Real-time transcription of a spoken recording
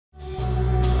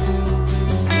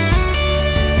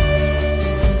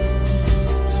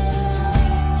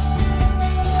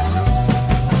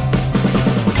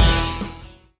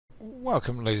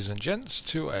Welcome, ladies and gents,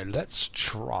 to a Let's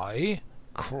Try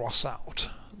Crossout.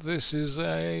 This is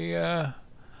a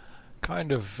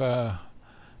kind of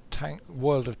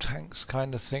World of Tanks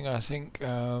kind of thing, I think.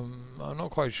 I'm not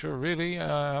quite sure really.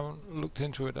 I haven't looked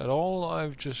into it at all.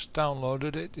 I've just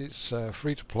downloaded it. It's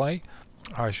free to play.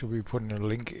 I shall be putting a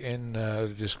link in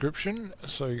the description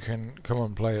so you can come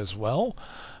and play as well.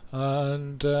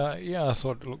 And yeah, I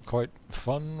thought it looked quite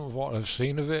fun with what I've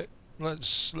seen of it.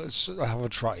 Let's have a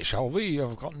try, shall we?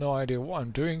 I've got no idea what I'm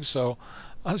doing, so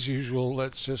as usual,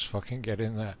 let's just fucking get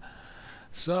in there.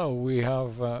 So we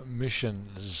have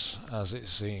missions, as it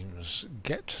seems.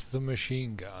 Get the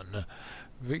machine gun.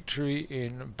 Victory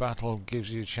in battle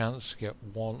gives you a chance to get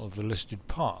one of the listed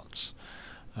parts.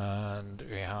 And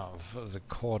we have the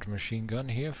quad machine gun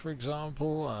here, for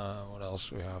example. What else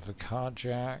do we have? The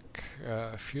carjack,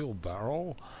 fuel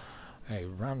barrel, a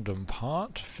random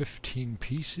part, 15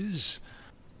 pieces,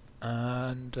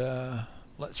 and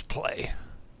let's play.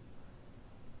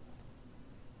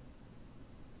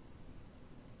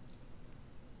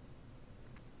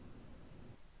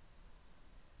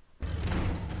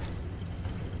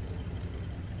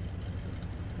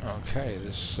 Okay,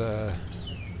 this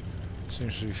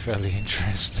seems to be fairly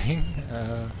interesting.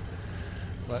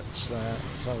 Let's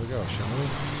have a go, shall we?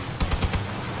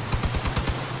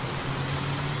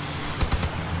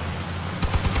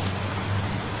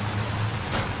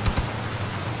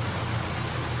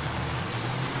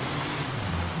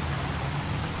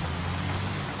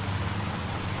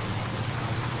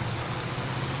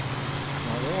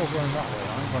 Going that way.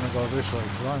 I'm going to go this way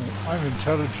because I'm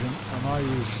intelligent and I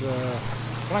use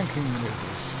flanking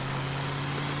maneuvers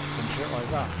and shit like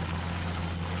that.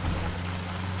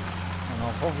 And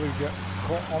I'll probably get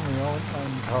caught on my own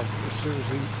and have a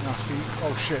seriously nasty...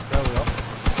 Oh shit, there we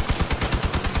are.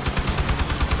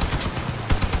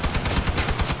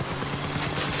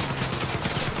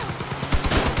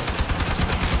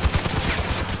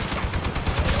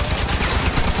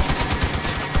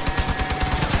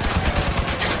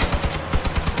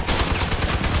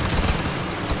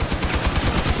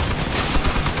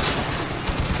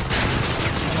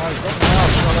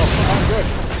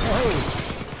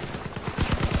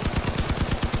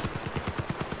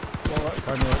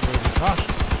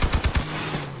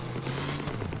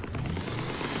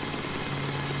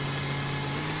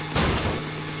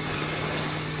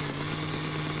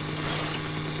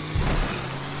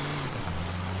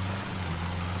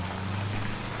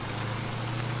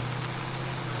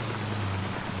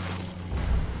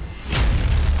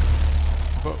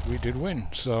 But we did win,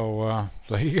 so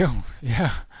there you go.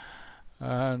 Yeah,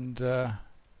 and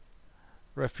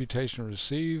reputation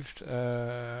received.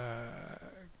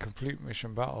 Complete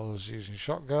mission battles using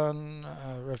shotgun.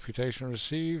 Reputation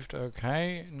received.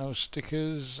 Okay, no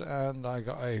stickers, and I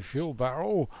got a fuel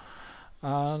barrel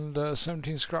and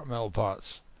 17 scrap metal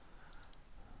parts.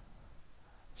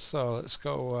 So let's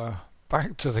go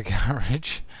back to the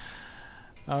garage.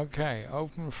 Okay,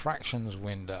 open fractions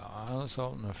window. Let's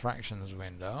open the fractions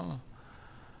window.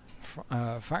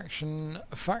 Faction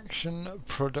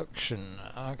production.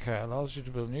 Okay, allows you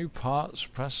to build new parts.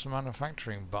 Press the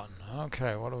manufacturing button.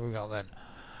 Okay, what have we got then?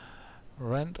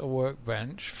 Rent a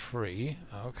workbench, free.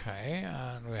 Okay,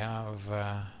 and we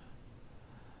have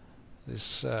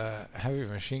this heavy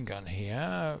machine gun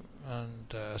here,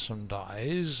 and some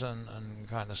dies and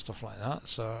kind of stuff like that.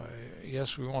 So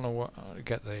yes, we want to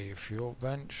get the fuel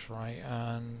bench, right?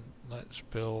 And let's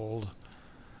build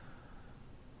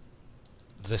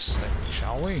this thing,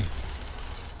 shall we?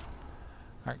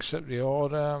 Accept the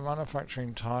order.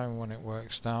 Manufacturing time when it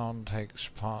works down takes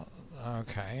part.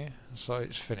 Okay, so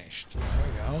it's finished. There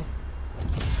we go.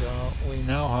 So we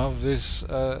now have this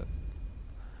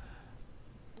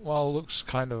well, looks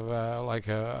kind of like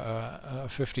a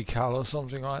 50 cal or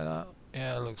something like that.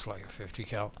 Yeah, it looks like a 50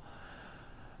 cal.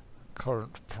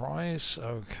 Current price,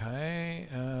 okay,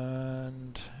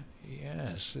 and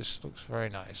yes, this looks very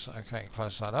nice. Okay,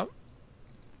 close that up.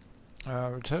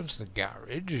 Return to the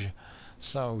garage,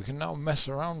 so we can now mess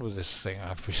around with this thing,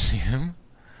 I presume.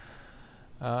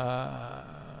 Mount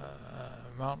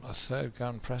a third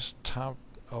gun, press tab,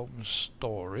 open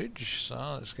storage.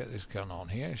 So let's get this gun on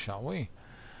here, shall we?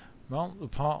 Mount the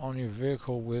part on your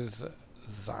vehicle with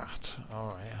that.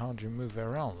 Alright, how do you move it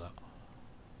around that?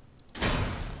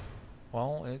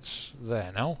 Well, it's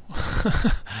there now.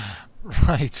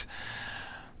 Right.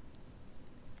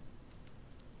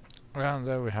 And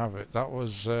there we have it. That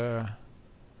was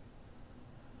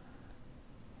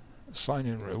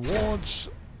sign-in rewards.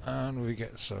 And we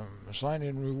get some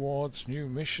sign-in rewards, new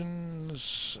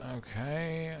missions.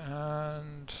 Okay,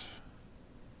 and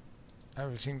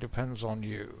Everything depends on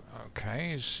you.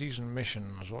 Okay, season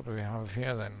missions. What do we have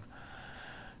here then?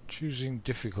 Choosing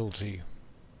difficulty.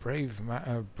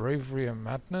 Bravery and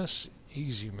madness.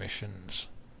 Easy missions.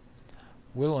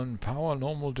 Will and power.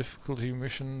 Normal difficulty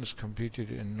missions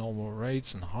completed in normal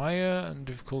raids and higher, and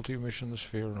difficulty missions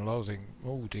fear and loathing.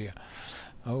 Oh dear.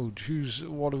 Oh, choose.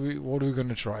 What are we going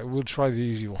to try? We'll try the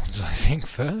easy ones, I think,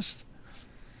 first.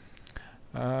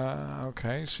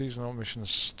 Okay, seasonal missions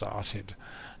started.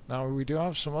 Now we do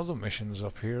have some other missions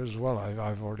up here as well.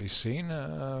 I've already seen.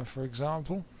 For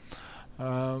example,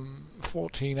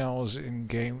 14 hours in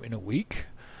game in a week,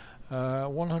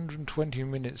 120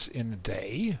 minutes in a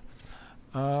day,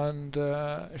 and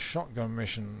shotgun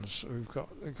missions. We've got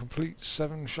a complete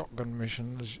 7 shotgun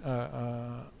missions.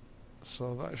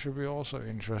 So that should be also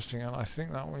interesting, and I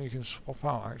think that one you can swap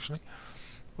out actually.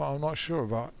 But I'm not sure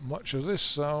about much of this,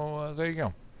 so there you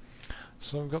go.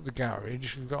 So we've got the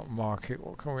garage, we've got market.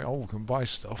 What can we? Oh, we can buy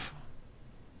stuff.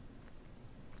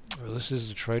 Well, this is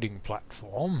the trading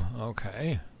platform.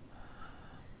 Okay.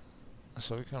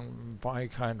 So we can buy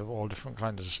kind of all different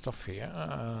kinds of stuff here.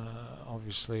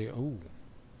 Obviously, oh.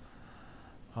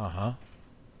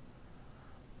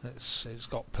 It's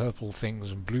got purple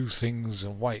things and blue things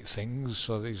and white things,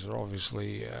 so these are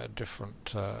obviously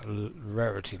different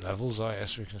rarity levels.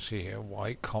 As we can see here,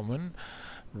 white, common,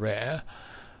 rare,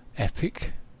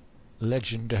 epic,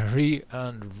 legendary,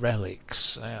 and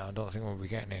relics. I don't think we'll be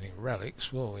getting any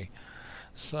relics, will we?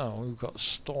 So we've got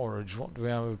storage. What do we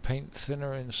have? A paint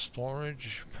thinner in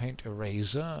storage, paint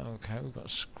eraser. Okay, we've got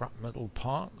scrap metal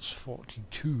parts,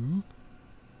 42.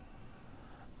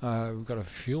 We've got a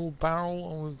fuel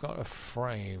barrel and we've got a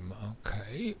frame.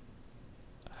 Okay.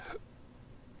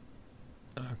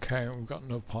 Okay, we've got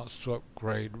no parts to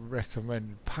upgrade.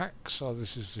 Recommended packs. So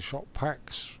this is the shop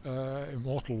packs.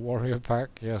 Immortal Warrior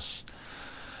pack. Yes.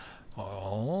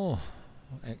 Oh.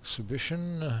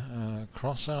 Exhibition.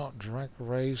 Crossout. Drag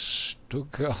race.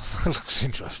 Stugger. That looks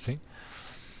interesting.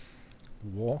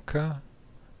 Walker.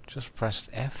 Just pressed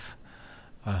F.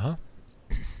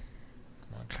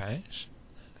 Okay.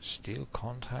 Steel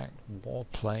contact,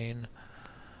 warplane.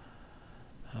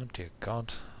 Oh dear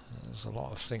God, there's a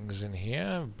lot of things in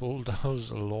here.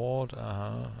 Bulldozer Lord,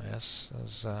 yes,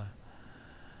 there's a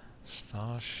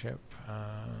starship,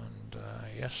 and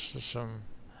yes, there's some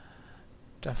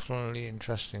definitely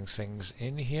interesting things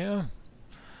in here.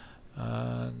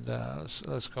 And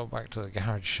let's go back to the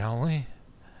garage, shall we?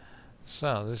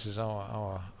 So this is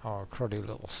our cruddy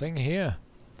little thing here.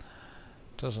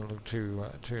 Doesn't look too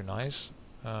nice.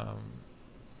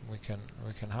 We can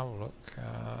have a look.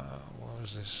 What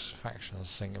was this factions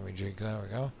thingamajig? There we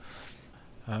go.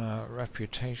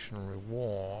 Reputation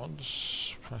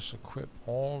rewards. Press equip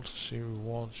all to see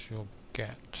rewards you'll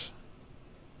get.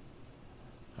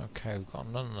 Okay, we've got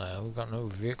none there. We've got no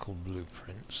vehicle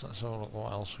blueprints. Let's have a look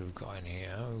what else we've got in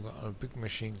here. We've got a big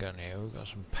machine gun here. We've got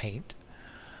some paint.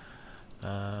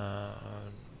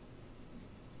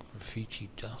 Graffiti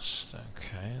dust.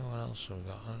 Okay, what else have we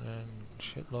got?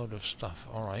 Shitload of stuff.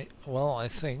 Alright, well, I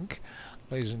think,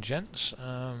 ladies and gents,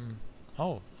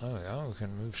 oh, there we go, we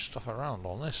can move stuff around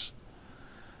on this.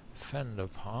 Fender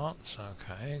parts,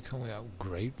 okay, can we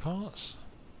upgrade parts?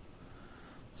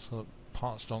 So that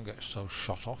parts don't get so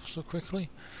shot off so quickly.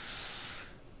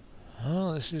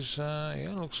 Oh, this is,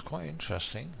 yeah, looks quite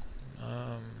interesting.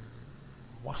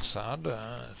 Wasad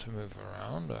to move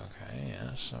around. Okay,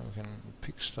 yes, so we can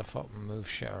pick stuff up and move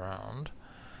shit around,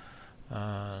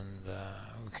 and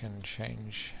we can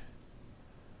change.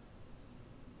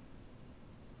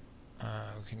 The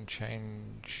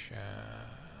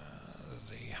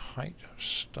height of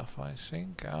stuff. I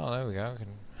think. Oh, there we go. We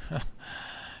can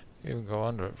even go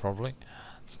under it probably.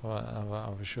 So I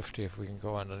have a shufty if we can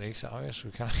go underneath it. Oh yes, we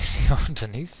can actually go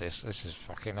underneath this. This is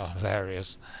fucking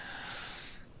hilarious.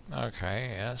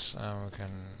 Okay, yes, we can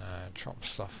chop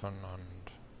stuff and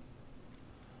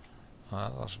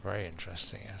that's very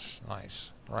interesting. Yes,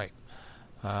 nice. Right,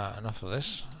 enough of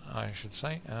this, I should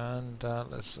say, and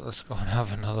let's go and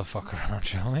have another fuck around,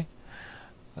 shall we?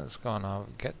 Let's go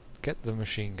and get the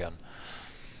machine gun.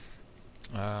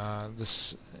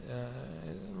 This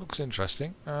looks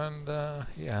interesting, and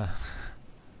yeah,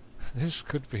 this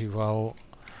could be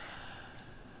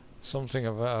something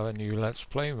of a new Let's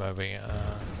Play maybe.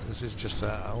 This is just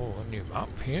a new map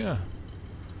here.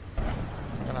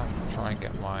 I'm gonna have to try and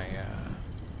get my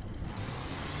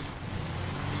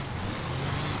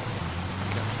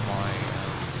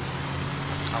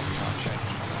avatar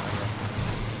changed.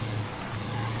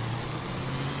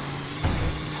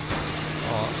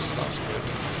 Oh, that's good.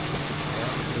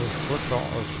 Yeah, we'll put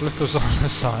flippers on the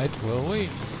side, will we?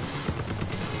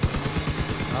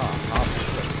 Ah, there we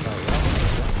go.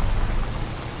 That's it.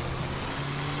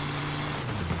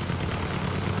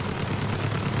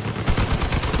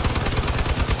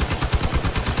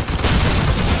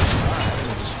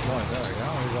 Right, there we go.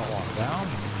 We got one down.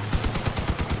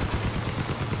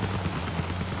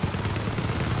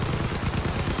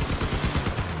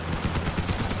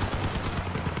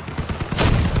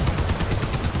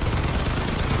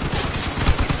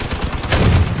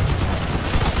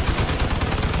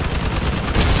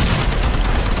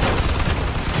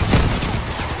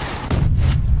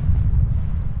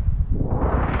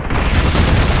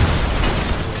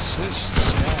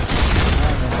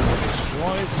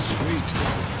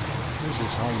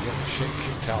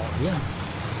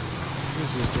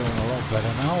 This is doing a lot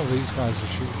better now. These guys are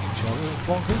shooting each other with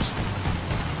blockers.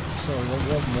 So we've got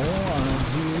one more, and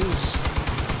here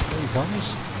he comes.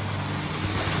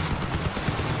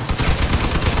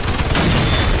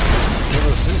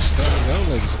 Kill assist, there we go,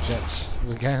 ladies and gents.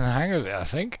 We're getting the hang of it, I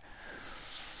think.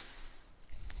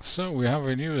 So we have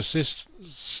a new assist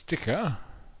sticker.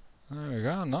 There we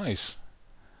go, nice.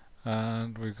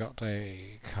 And we've got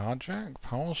a carjack,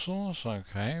 power source,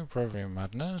 okay, Bravery and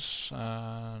Madness,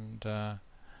 and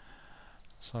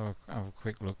so have a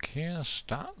quick look here,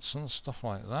 stats and stuff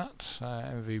like that.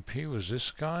 MVP was this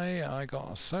guy. I got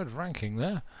a 3rd ranking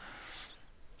there,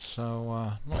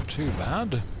 so not too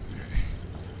bad.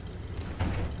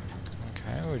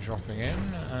 Okay, we're dropping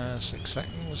in, 6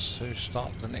 seconds to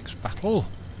start the next battle.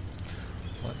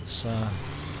 Let's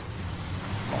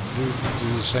do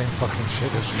the same fucking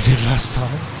shit as we did last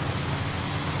time.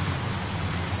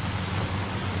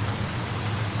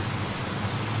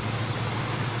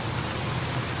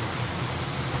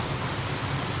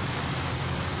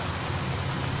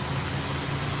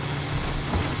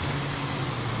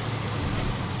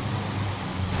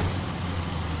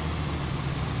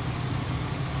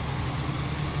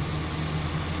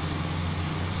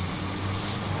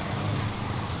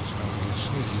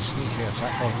 So, sneaky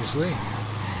attack, obviously.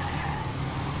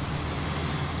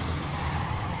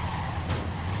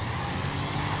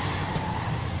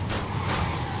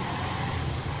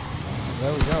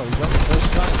 There we go, we got the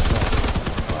first guy, so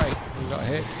right, we got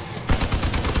hit.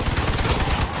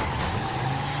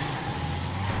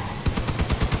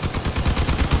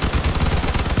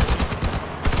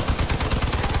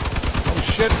 Oh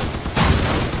shit!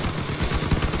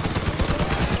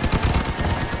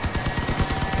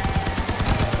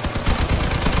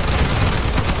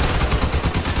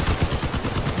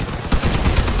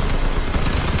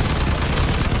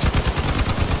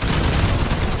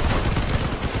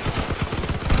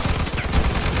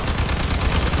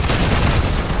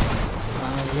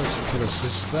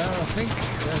 Assist there, I think.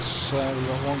 Yes, we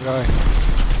got one guy.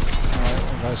 Alright,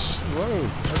 one guy's. Whoa!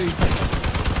 What are you doing?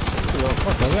 A little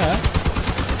fucker there.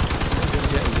 He's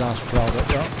gonna get his ass plowed up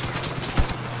though.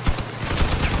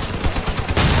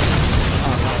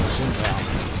 Oh no, it's him down.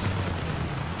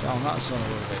 Down that son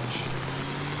of a bitch.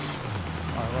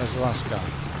 Alright, where's the last guy?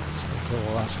 Let's go kill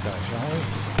the last guy, shall we?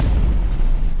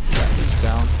 Yeah, he's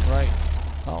down. Right.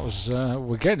 That was,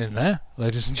 we're getting there,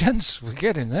 ladies and gents. We're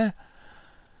getting there.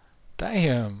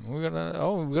 Damn, we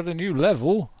got a new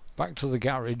level. Back to the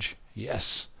garage.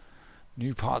 Yes.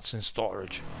 New parts in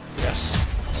storage. Yes.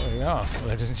 There we are,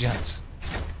 ladies and gents.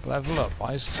 Level up,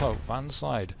 isotope, van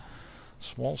side,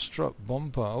 small strut,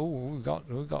 bumper. Oh, we got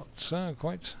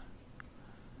quite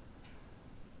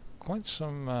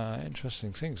some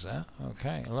interesting things there.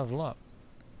 Okay, level up.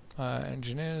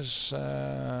 Engineers,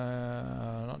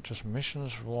 not just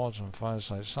missions, rewards and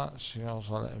fireside stats. You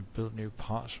also let them build new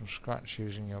parts from scratch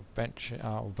using your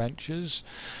benches.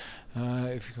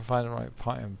 If you can find the right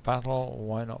part in battle,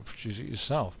 why not produce it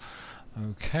yourself?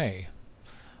 Okay.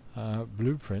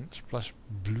 Blueprints plus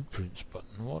blueprints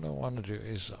button. What I want to do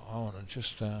is I want to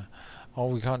just oh,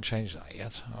 we can't change that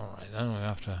yet. Alright, then we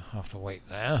have to wait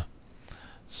there.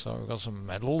 So we've got some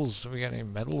medals. Did we get any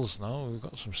medals? No, we've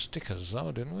got some stickers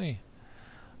though, didn't we?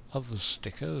 Other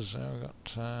stickers. We've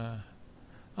got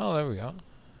oh, there we go.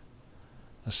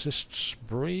 Assist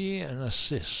spree and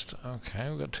assist. Okay,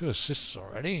 we've got 2 assists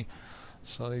already.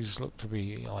 So these look to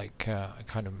be like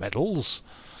kind of medals.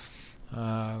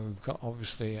 We've got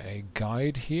obviously a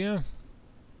guide here.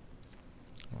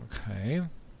 Okay.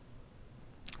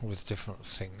 With different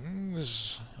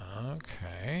things.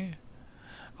 Okay.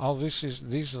 Oh, these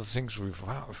are the things we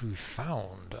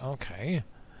found. Okay.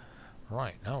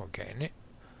 Right, now we're getting it.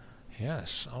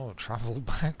 Yes. Oh, travel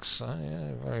bags.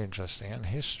 Yeah, very interesting. And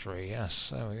history.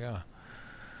 Yes, there we go.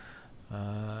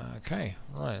 Okay.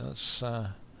 Right. Let's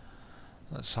have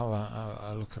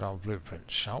a look at our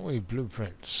blueprints, shall we?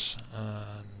 Blueprints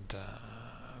and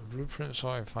blueprints.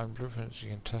 Or find blueprints. You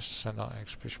can test to send out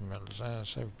exhibition medals.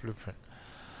 Save blueprint.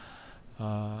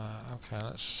 Okay,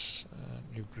 let's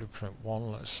new blueprint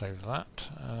 1. Let's save that.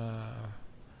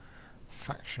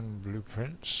 Faction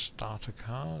blueprints, starter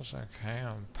cars. Okay,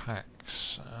 and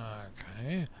packs.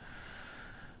 Okay.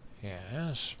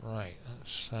 Yes, right.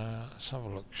 Let's have a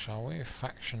look, shall we?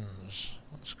 Factions.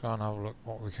 Let's go and have a look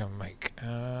what we can make.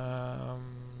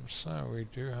 So we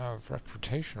do have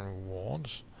reputation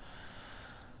rewards,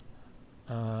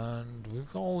 and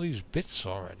we've got all these bits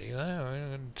already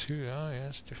there.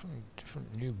 Yes,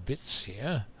 different new bits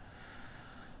here.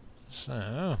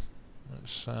 So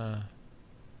let's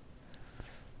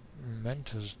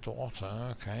Mentor's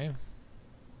daughter. Okay.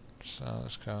 So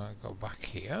let's go back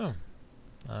here.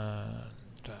 And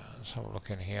let's have a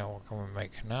look in here. What can we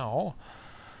make now?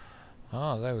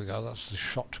 Ah, there we go. That's the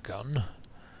shotgun.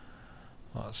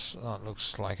 That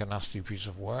looks like a nasty piece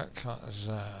of work. That is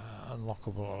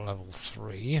unlockable at level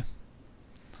 3.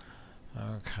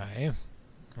 Okay.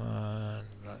 And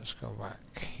let's go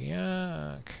back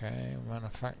here. Okay,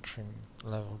 manufacturing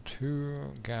level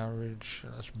 2, garage.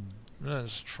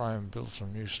 Let's try and build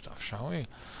some new stuff, shall we?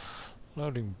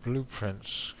 Loading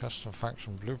blueprints, custom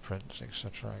faction blueprints,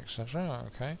 etc., etc.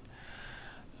 Okay.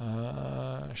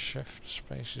 Shift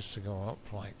spaces to go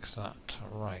up like that.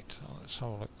 Right. Let's have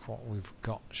a look what we've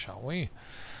got, shall we?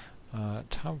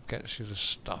 Tab gets you the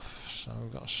stuff. So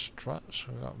we've got struts,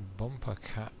 we've got bumper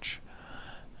catch,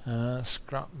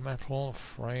 scrap metal,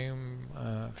 frame,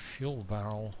 fuel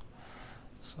barrel.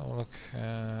 So look,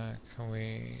 can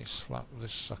we slap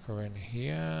this sucker in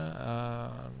here?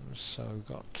 So we've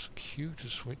got Q to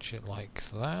switch it like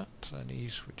that, and E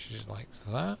switches like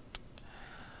that.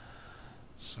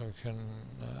 So we can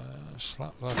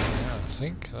slap that in there, I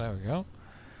think. There we go.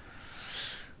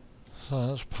 So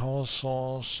that's power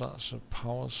source, that's a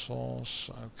power source,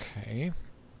 okay.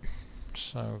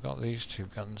 So we've got these two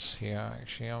guns here.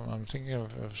 Actually, I'm thinking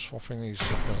of swapping these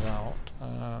suckers out.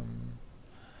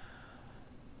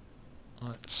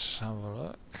 Let's have a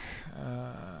look.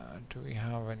 Do we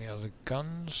have any other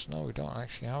guns? No, we don't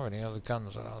actually have any other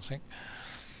guns, I don't think.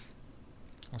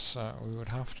 So we would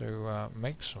have to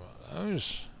make some of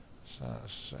those. So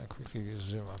let's quickly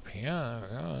zoom up here. There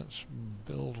we go. Let's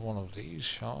build one of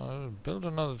these. Build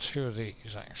another 2 of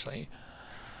these, actually.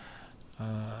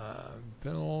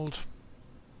 Build.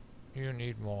 You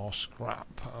need more scrap.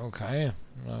 Okay.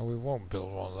 No, we won't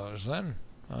build one of those then.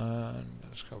 And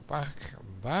let's go back.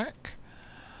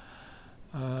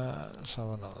 Let's have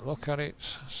another look at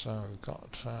it. So we've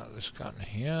got this gun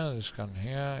here, yes,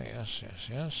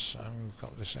 and we've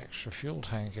got this extra fuel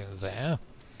tank in there.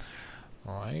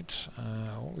 Right,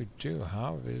 what we do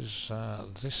have is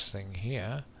this thing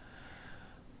here,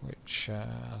 which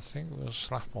I think we'll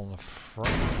slap on the front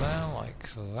there, like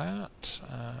that,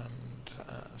 and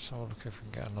let's have a look if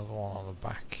we can get another one on the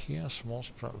back here. Small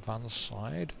strut van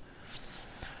side,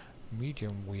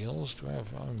 medium wheels. Do we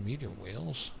have medium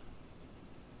wheels?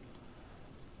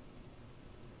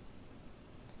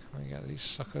 Can we get these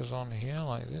suckers on here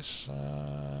like this?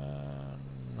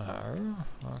 No.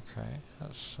 Okay,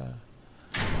 let's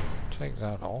take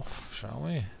that off, shall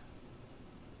we?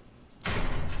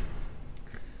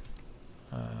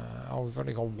 Oh, we've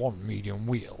only got one medium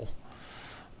wheel.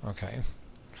 Okay.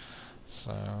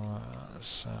 So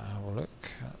let's have a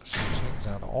look. Let's take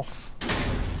that off.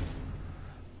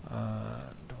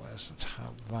 And where's the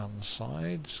tab van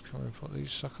sides? Can we put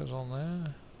these suckers on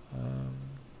there?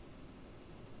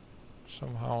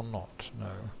 Somehow not,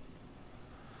 no.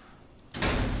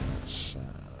 Let's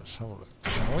have a look,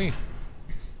 shall we?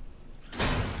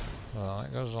 Well,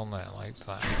 that goes on there like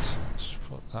that. So let's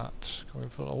put that. Can we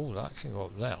put? Oh, that can go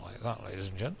up there like that, ladies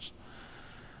and gents.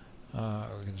 We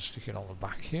can stick it on the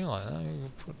back here like that. We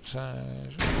can put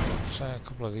a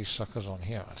couple of these suckers on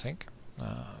here, I think.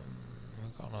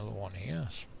 We've got another one here,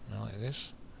 like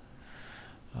this.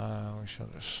 We shall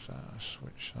just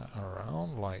switch that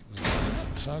around like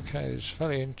that. Okay, it's a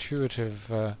fairly intuitive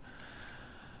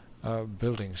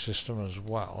building system as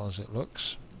well as it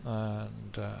looks.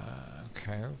 And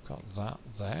okay, we've got that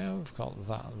there, we've got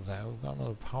that there, we've got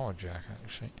another power jack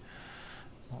actually.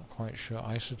 Not quite sure.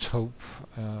 Isotope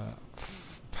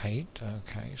paint.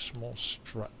 Okay, small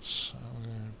struts. I'm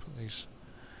going to put these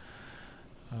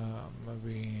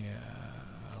maybe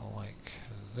like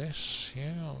this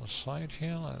here on the side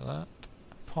here, like that.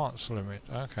 Parts limit.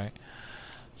 Okay,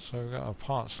 so we've got a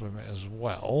parts limit as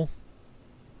well.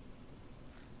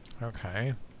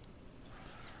 Okay.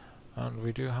 And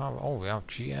we do have, oh, we have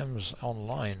GMs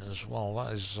online as well.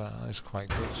 That is quite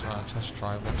good. So I'll test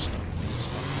drive and stuff.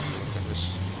 Let's look at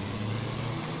this.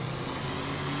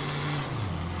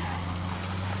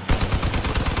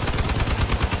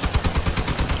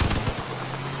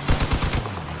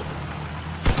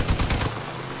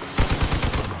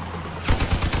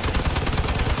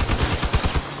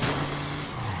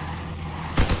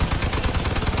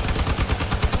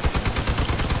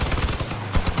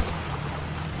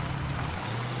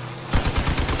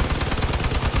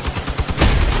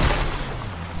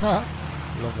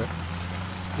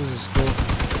 This is cool.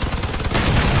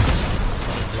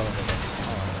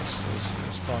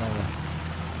 Let's go on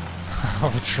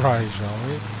have a try, shall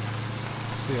we?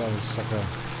 See how this sucker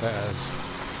fares.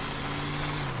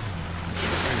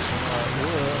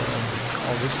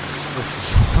 Oh, this is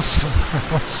awesome. I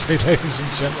must say, ladies and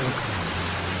gentlemen,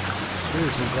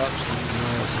 this is absolutely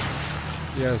awesome.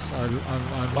 Yes,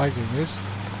 I'm liking this.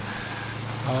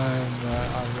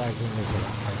 I'm liking this a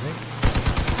lot, I think.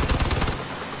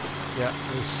 Yeah,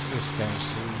 this game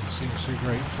seems to be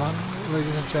great fun,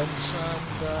 ladies and gents,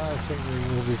 and I think we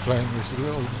will be playing this a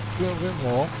little bit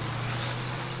more.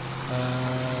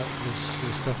 This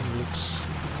definitely looks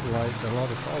like a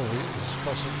lot of fun.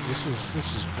 This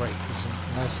is great. There's some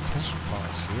nice test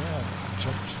parts here, and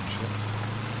jumps and shit.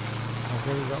 I've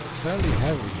already got fairly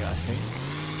heavy, I think.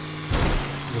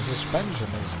 The suspension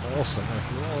is awesome. If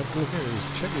you want to look at it,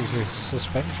 check his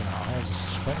suspension out. How the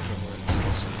suspension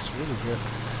works. It's really good.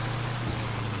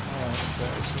 And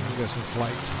so we get some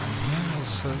flight time here.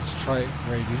 Let's try it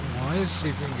gradient-wise. See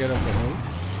if we can get up the hill.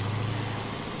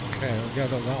 Okay, we'll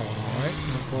get up that one. All right,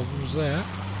 no problems there.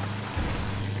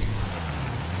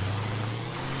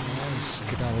 Let's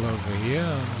get out over here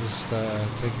and just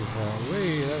take it for a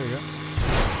wee. There we go.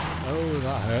 Oh,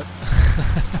 that hurt.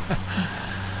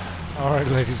 Alright,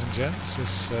 ladies and gents,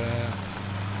 this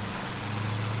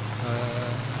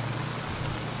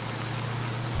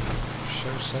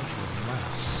show central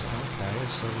mass. Okay,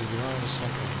 so we do have a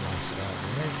central mass out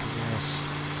here, giving us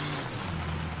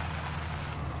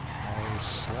a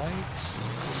slight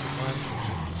disadvantage,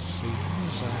 it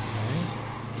seems. Okay,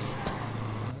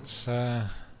 let's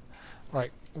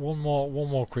right, one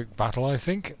more quick battle, I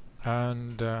think,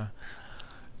 and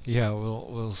yeah,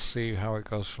 we'll see how it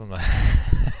goes from there.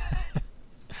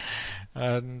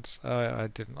 And I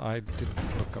didn't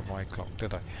look at my clock,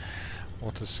 did I?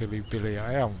 What a silly Billy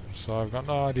I am. So I've got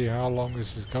no idea how long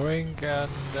this is going, and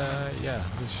yeah,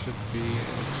 this should be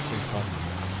fun.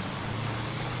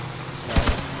 So,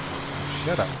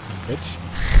 shut up, bitch!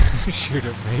 Shoot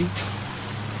at me.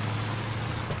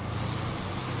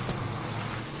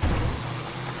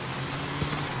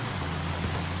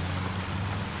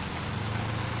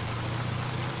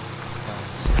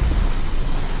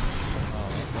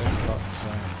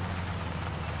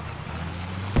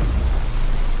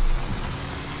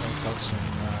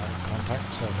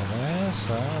 Over there,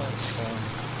 so let's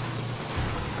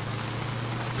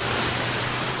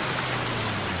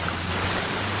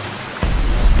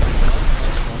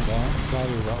one down,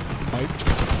 probably about piped.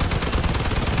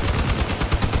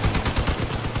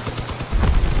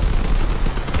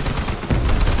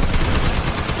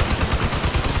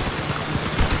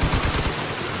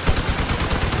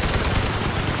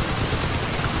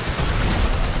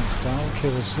 Down,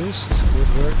 kill assist,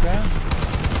 good work there.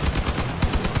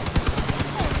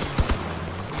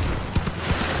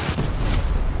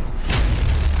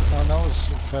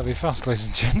 Fairly fast, ladies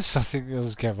and gents. I think the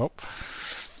others gave up.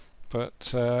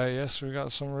 But yes, we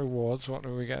got some rewards. What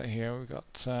do we get here? We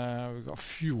got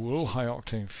fuel, high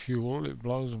octane fuel. It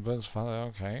blows and burns fast.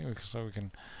 Okay, so we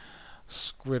can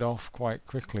squid off quite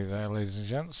quickly there, ladies and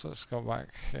gents. Let's go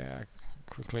back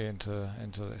quickly into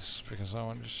this because I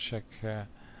want to check.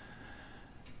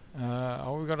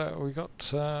 Oh, we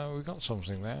got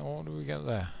something there. What do we get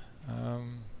there?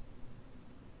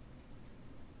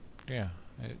 Yeah.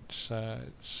 It's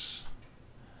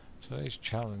today's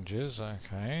challenges.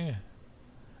 Okay,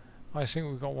 I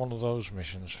think we got one of those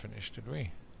missions finished, did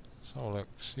we? So look,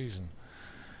 season.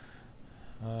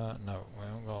 No, we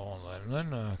haven't got one of them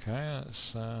then. Okay,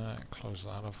 let's close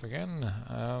that off again.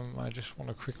 I just want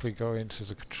to quickly go into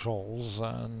the controls,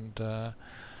 and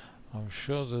I'm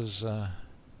sure there's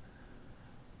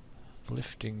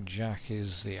lifting jack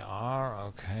is the R.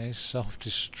 Okay,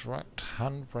 self-destruct,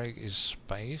 handbrake is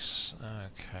space.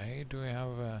 Okay, do we have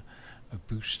a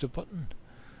booster button?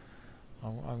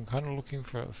 I'm kind of looking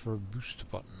for a booster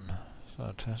button.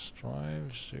 So test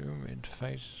drive, zoom,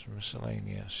 interfaces,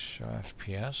 miscellaneous, show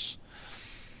FPS,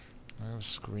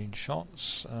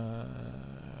 screenshots,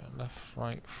 left,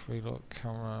 right, free look,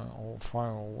 camera, all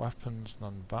fire, all weapons,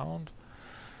 none bound.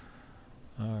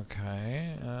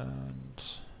 Okay, and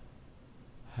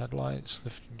headlights,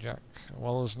 lifting jack.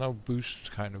 Well, there's no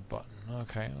boost kind of button.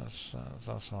 Okay, that's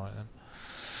alright then.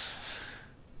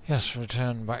 Yes,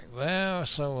 return back there.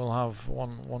 So we'll have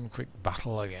one quick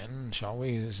battle again, shall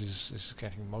we? This is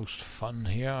getting most fun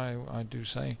here, I do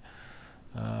say.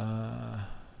 Do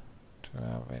we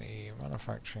have any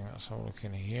manufacturing? Let's have a look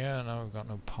in here. No, we've got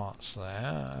no parts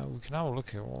there. We can have a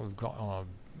look at what we've got on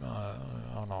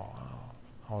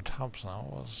our tabs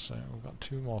now. We've got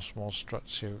two more small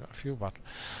struts here. We've got a few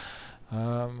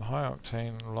High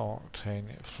octane, low octane,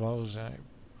 it flows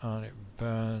and it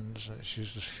burns and it's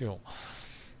used as fuel.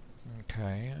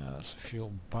 Okay, that's a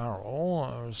fuel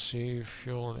barrel. Receive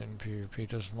fuel in PvP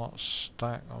does not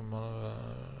stack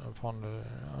upon the...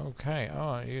 Okay,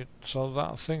 alright, so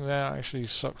that thing there actually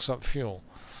sucks up fuel.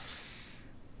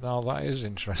 Now that is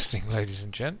interesting, ladies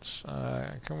and gents.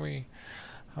 Can we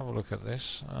have a look at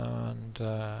this? And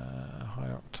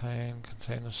high octane,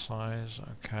 container size,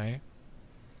 okay.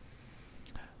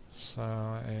 So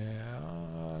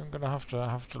I'm gonna have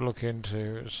to look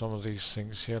into some of these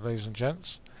things here, ladies and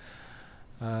gents,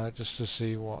 just to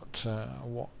see what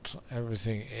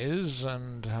everything is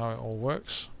and how it all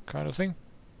works, kind of thing.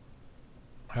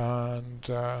 And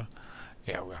yeah,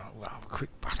 we'll have a quick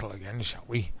battle again, shall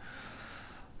we?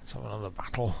 Let's have another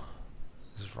battle.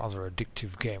 This is a rather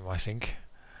addictive game, I think.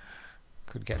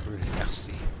 Could get really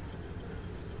nasty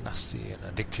and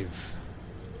addictive.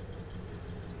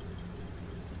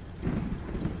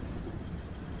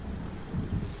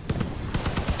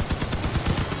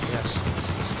 Yes,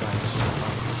 this guy's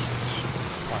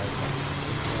fire.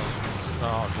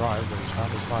 No, drive, but he's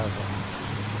found his fire gun.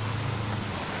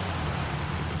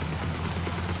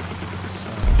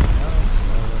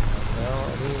 So,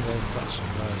 already, they've got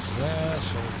some guys there,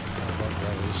 so we've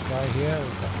got this guy here,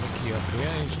 we've got Mickey up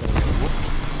here, he's going to get whooped.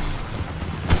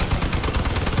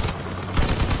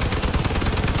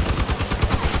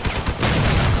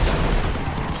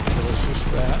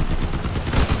 There.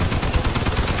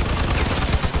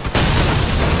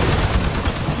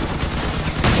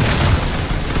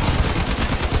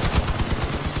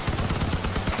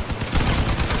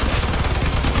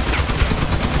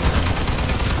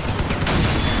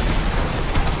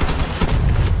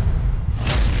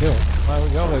 Kill. There we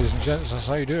go, ladies and gents, that's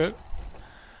how you do it.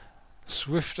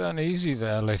 Swift and easy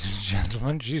there, ladies and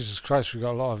gentlemen. Jesus Christ, we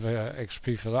got a lot of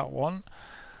XP for that one.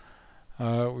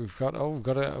 We've got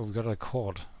a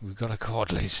cord. We've got a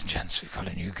cord, ladies and gents. We've got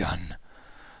a new gun.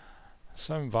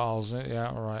 7 vials.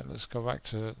 Yeah, all right. Let's go back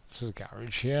to the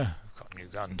garage here. We've got new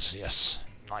guns. Yes,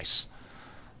 nice.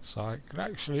 So I can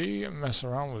actually mess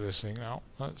around with this thing now.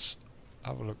 Let's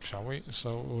have a look, shall we?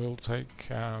 So we'll take.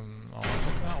 I'll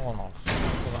take that one off.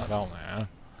 Put that down there.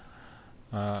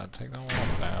 Take that one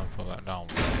off there and put that down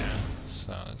there.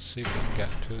 So let's see if we can get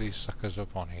 2 of these suckers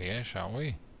up on here, shall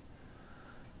we?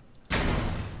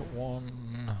 Put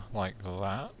one like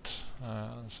that.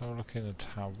 So look in the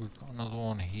tab. We've got another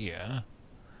one here.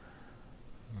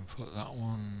 And put that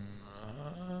one.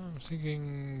 I'm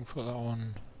thinking put that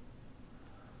one.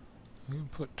 We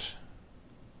put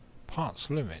parts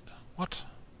limit. What?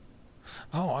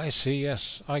 Oh, I see.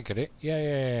 Yes, I get it.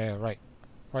 Yeah. Right.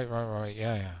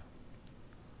 Yeah.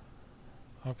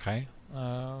 Okay.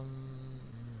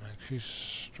 Actually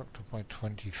structured by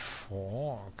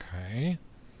 24. Okay.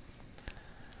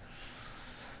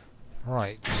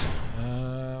 Right.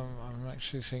 I'm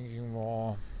actually thinking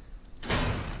more.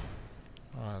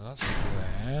 Alright, that's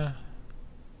there.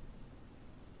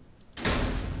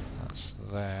 That's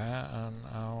there, and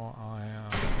now I am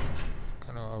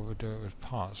going to overdo it with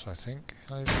parts, I think.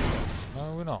 No,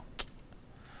 we're not.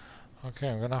 Okay,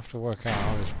 I'm going to have to work out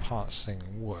how this parts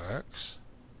thing works.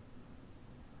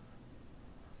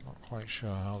 Not quite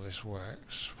sure how this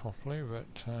works properly, but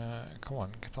come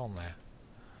on, get on there.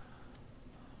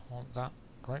 I want that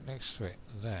right next to it,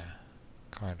 there,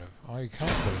 kind of. Oh, you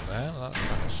can't put it there, that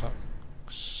kind of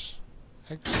sucks.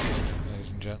 Excellent,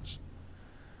 ladies and gents.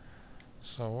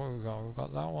 So what have we got? We've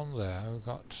got that one there, we've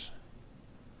got...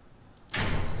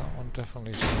 That one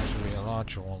definitely seems to be a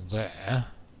larger one there,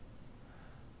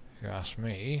 if you ask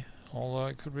me. Although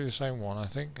it could be the same one, I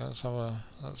think. Let's have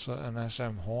that's an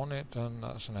SM Hornet, and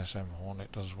that's an SM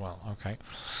Hornet as well. Okay.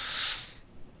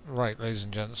 Right, ladies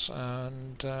and gents,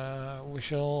 and we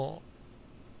shall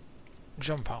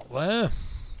jump out there,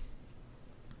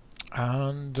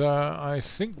 and I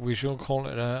think we shall call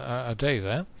it a day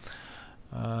there.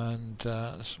 And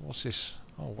what's this?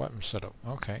 Oh, weapon setup.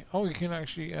 Okay. Oh, you can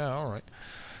actually. Yeah, all right.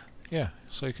 Yeah.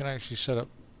 So you can actually set up.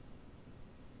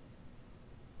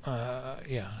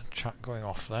 Yeah, chat going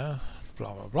off there.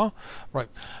 Blah blah blah. Right.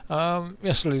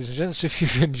 Yes, ladies and gents, if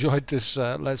you've enjoyed this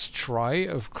let's try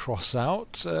of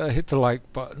Crossout, hit the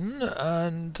like button,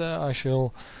 and I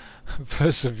shall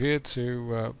persevere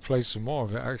to play some more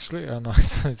of it actually, and I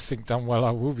think damn well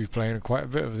I will be playing quite a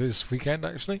bit of this weekend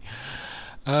actually.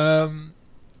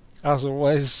 As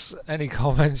always, any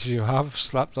comments you have,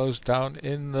 slap those down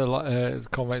in the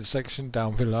comment section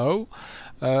down below.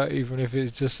 Even if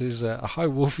it just is hi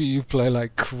Wulfy, you play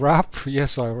like crap.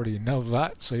 Yes, I already know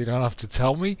that, so you don't have to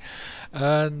tell me.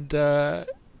 And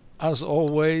as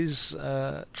always,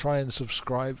 try and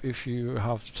subscribe if you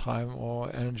have time or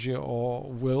energy or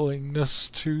willingness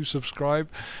to subscribe,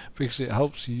 because it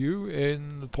helps you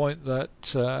in the point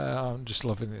that I'm just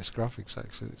loving this graphics.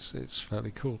 Actually, it's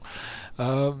fairly cool.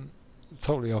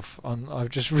 Totally off on. I've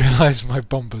just realised my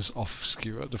bumper's off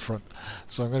skew at the front,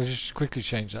 so I'm going to just quickly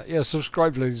change that. Yeah,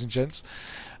 subscribe, ladies and gents,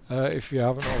 if you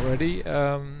haven't already.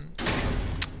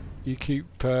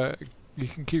 You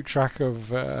can keep track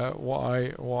of what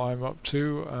I'm up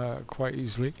to quite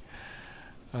easily,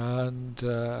 and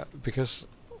because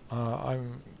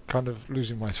I'm kind of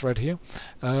losing my thread here.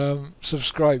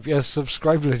 Subscribe, yes,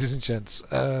 subscribe, ladies and gents.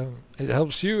 It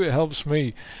helps you, it helps me,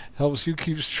 it helps you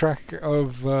keep track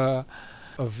of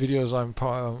videos I'm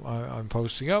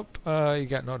posting up. You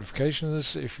get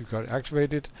notifications if you've got it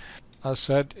activated. As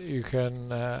said, you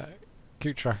can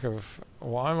keep track of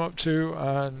what I'm up to,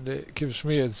 and it gives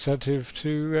me incentive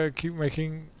to keep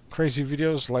making crazy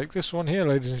videos like this one here,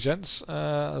 ladies and gents,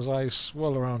 as I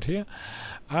swirl around here.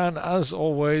 And as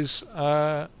always,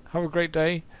 have a great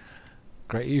day,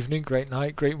 great evening, great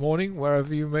night, great morning,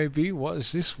 wherever you may be. What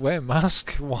is this? Wear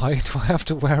mask? Why do I have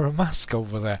to wear a mask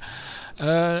over there?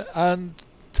 And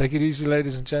take it easy,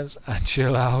 ladies and gents, and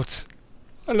chill out.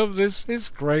 I love this, it's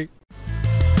great.